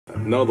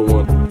Another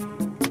one.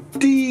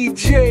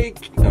 DJ.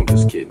 I'm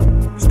just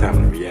kidding. It's time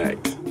to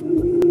react.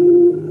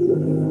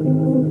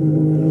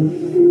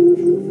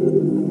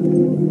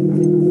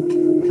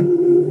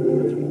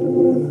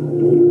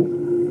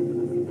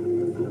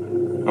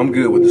 I'm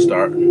good with the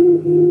start.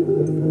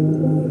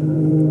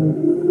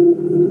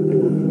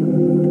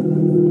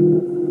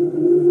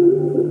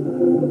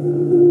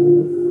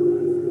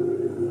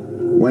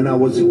 When I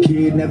was a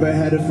kid, never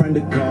had a friend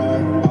to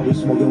call. I was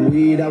smoking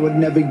weed, I would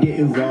never get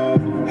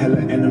involved. Hella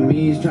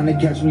enemies trying to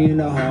catch me in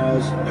the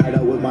halls. Hide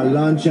out with my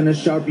lunch and a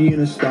Sharpie in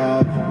a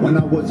stall. When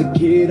I was a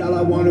kid, all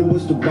I wanted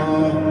was to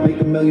ball. Make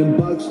 $1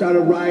 million, start a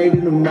riot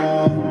in the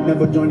mall.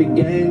 Never joined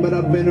a gang, but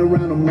I've been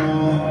around them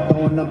all.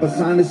 Throwing up a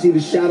sign to see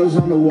the shadows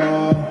on the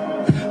wall.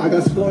 I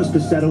got scores to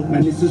settle,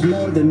 man, this is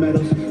more than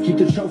medals. Keep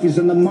the trophies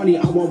and the money,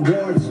 I want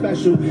wards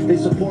special. They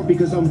support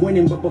because I'm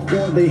winning, but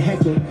before they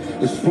heckle.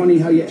 It's funny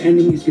how your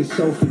enemies get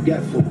so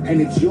forgetful. And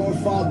it's your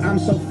fault I'm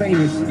so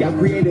famous. Y'all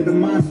created a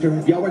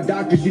monster, y'all were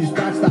doctors, you just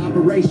botched the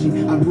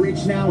operation. I'm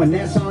rich now and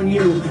that's on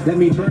you. Let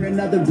me burn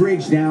another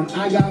bridge down,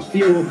 I got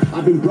fuel.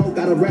 I've been broke,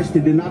 got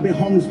arrested, and I've been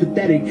homeless,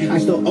 pathetic. I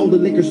still owe the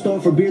liquor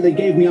store for beer they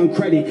gave me on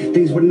credit.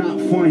 Things were not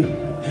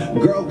fun.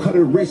 Girl cut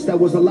her wrist, that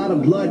was a lot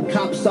of blood.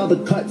 Cops saw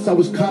the cuts, I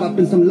was caught up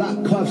in some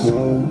lock cuffs.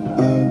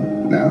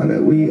 Now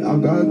that we all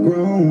got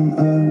grown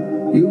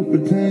up, you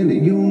pretend that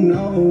you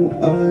know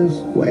us.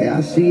 Way I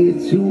see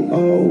it, you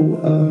owe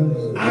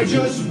us. I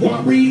just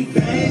want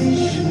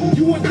revenge.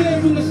 You weren't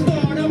there from the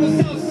start, I was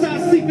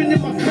outside sleeping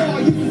in my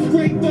car. You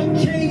scrape up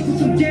chains with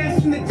some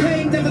gas in the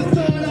tank. Never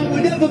thought I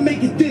would ever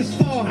make it this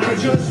far. I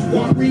just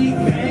want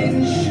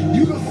revenge.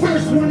 You the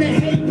first one to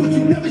hate, but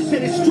you never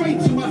said it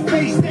straight to my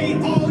face. They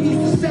all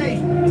used to say, I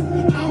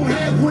don't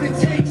have what it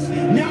takes.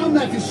 Now I'm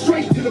laughing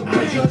straight to the bank.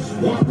 I just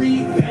want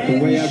revenge. The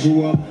way I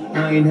grew up,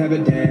 I ain't have a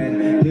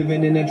dad.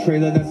 Living in a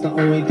trailer, that's the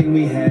only thing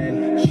we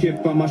had.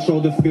 Chip on my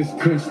shoulder, fist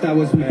clenched, I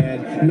was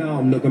mad. Now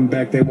I'm looking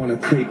back, they wanna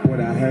take what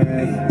I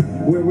had.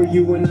 Where were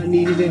you when I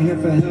needed a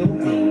hand for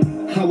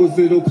help? I was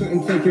little,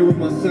 couldn't take care of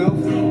myself.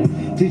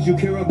 Did you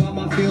care about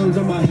my feelings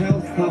or my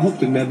health? I hope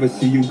to never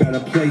see you got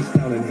a place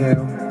down in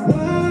hell.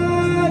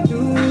 Why do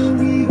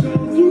we go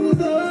through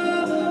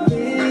the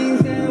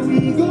things that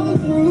we go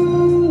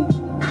through?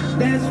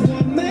 That's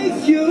what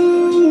makes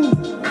you.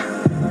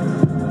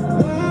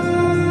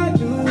 Why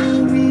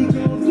do we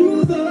go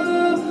through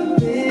the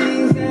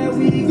things that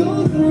we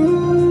go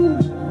through?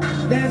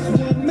 That's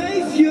what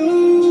makes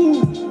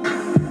you.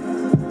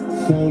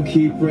 Phone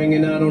keep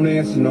ringing, I don't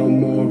answer no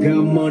more.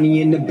 Got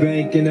money in the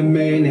bank and a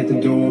man at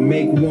the door.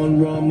 Make one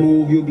wrong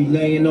move, you'll be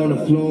laying on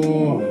the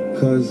floor.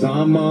 Cause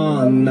I'm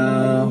on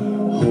now.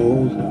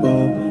 Hold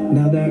up,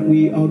 now that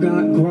we all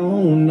got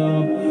grown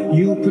up,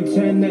 you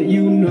pretend that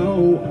you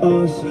know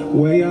us.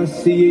 Way I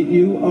see it,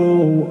 you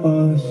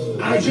owe us.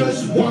 I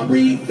just want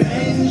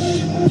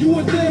revenge. You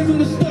were there from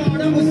the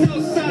start, I was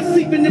outside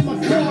sleeping in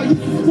my car. You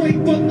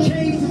scrape up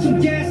chains with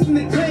some gas in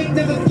the tank.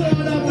 Never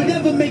thought I would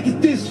ever make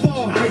it this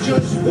far. I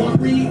just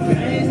want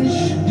revenge.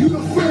 You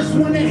the first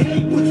one to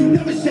hate, but you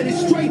never said it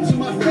straight to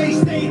my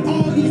face. They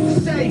all used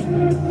to say, I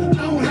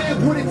don't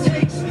have what it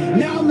takes.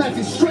 Now I'm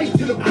laughing straight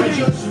to the bank. I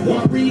just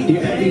want revenge.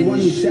 Dear everyone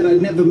who said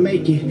I'd never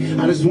make it,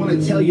 I just want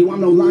to tell you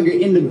I'm no longer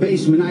in the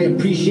basement. I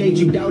appreciate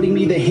you doubting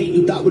me. The hate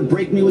you thought would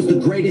break me was the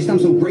greatest. I'm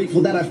so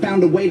grateful that I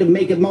found a way to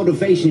make it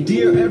motivation.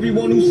 Dear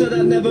everyone who said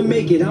I'd never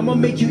make it, I'ma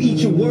make you eat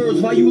your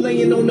words while you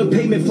laying on the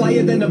pavement,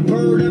 flyer than a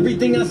bird.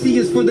 Everything I see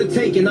is for the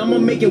taking. I'ma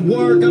make it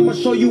work. I'ma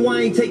show you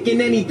I ain't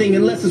taking anything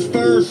unless it's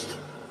first.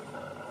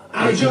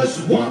 I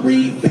just want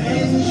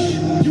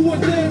revenge. You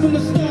weren't there from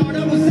the start,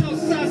 I was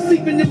outside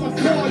sleeping in my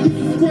car.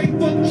 You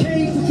scrape up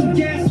chains with some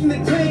gas in the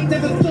tank.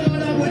 Never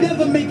thought I would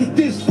ever make it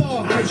this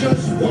far. I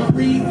just want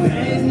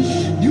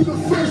revenge. You the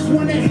first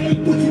one to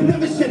hate, but you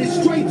never said it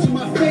straight to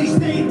my face.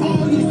 They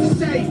all used to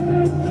say, I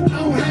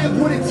don't have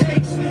what it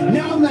takes.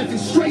 Now I'm laughing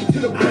straight to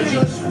the bank. I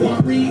just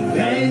want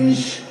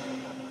revenge.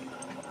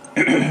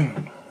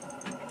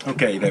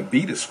 Okay, that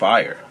beat is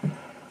fire.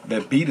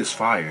 That beat is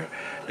fire.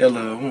 That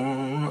little,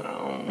 I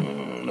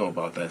don't know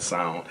about that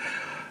sound.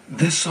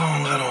 This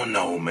song, I don't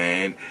know,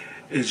 man.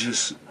 It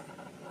just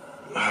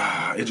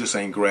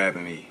ain't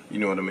grabbing me. You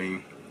know what I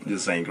mean? It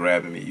just ain't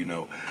grabbing me, you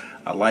know.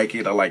 I like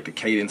it. I like the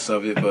cadence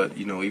of it, but,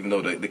 you know, even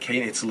though the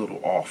cadence is a little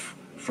off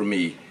for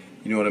me,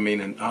 you know what I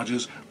mean? And I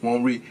just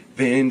want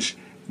revenge.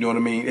 You know what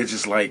I mean? It's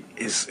just like,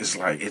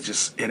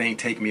 it ain't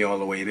take me all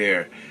the way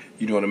there.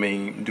 You know what I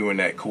mean? During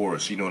that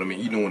chorus, you know what I mean?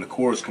 You know when the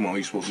chorus come on,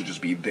 you're supposed to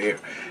just be there.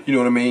 You know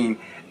what I mean?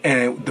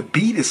 And the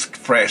beat is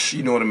fresh,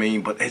 you know what I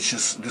mean? But it's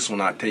just, this will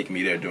not take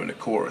me there during the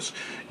chorus.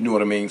 You know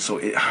what I mean? So,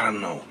 I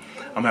don't know.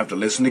 I'm going to have to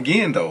listen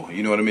again, though.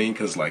 You know what I mean?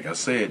 Because, like I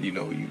said, you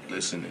know, you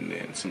listen and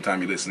then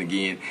sometimes you listen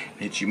again,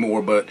 it hits you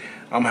more. But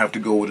I'm going to have to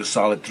go with a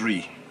solid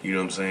 3. You know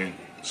what I'm saying?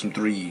 Some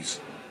 3s.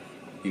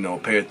 You know, a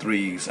pair of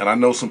 3s. And I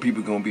know some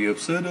people are going to be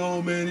upset.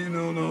 Oh, man, you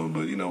know, no.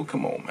 But, you know,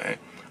 come on, man.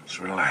 Just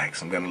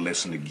relax. I'm going to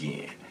listen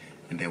again.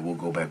 And then we'll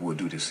go back, we'll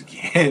do this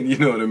again, you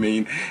know what I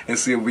mean? And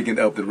see if we can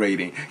up the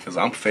rating. Because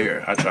I'm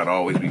fair. I try to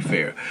always be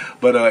fair.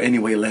 But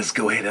anyway, let's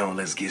go ahead on.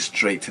 Let's get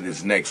straight to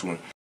this next one.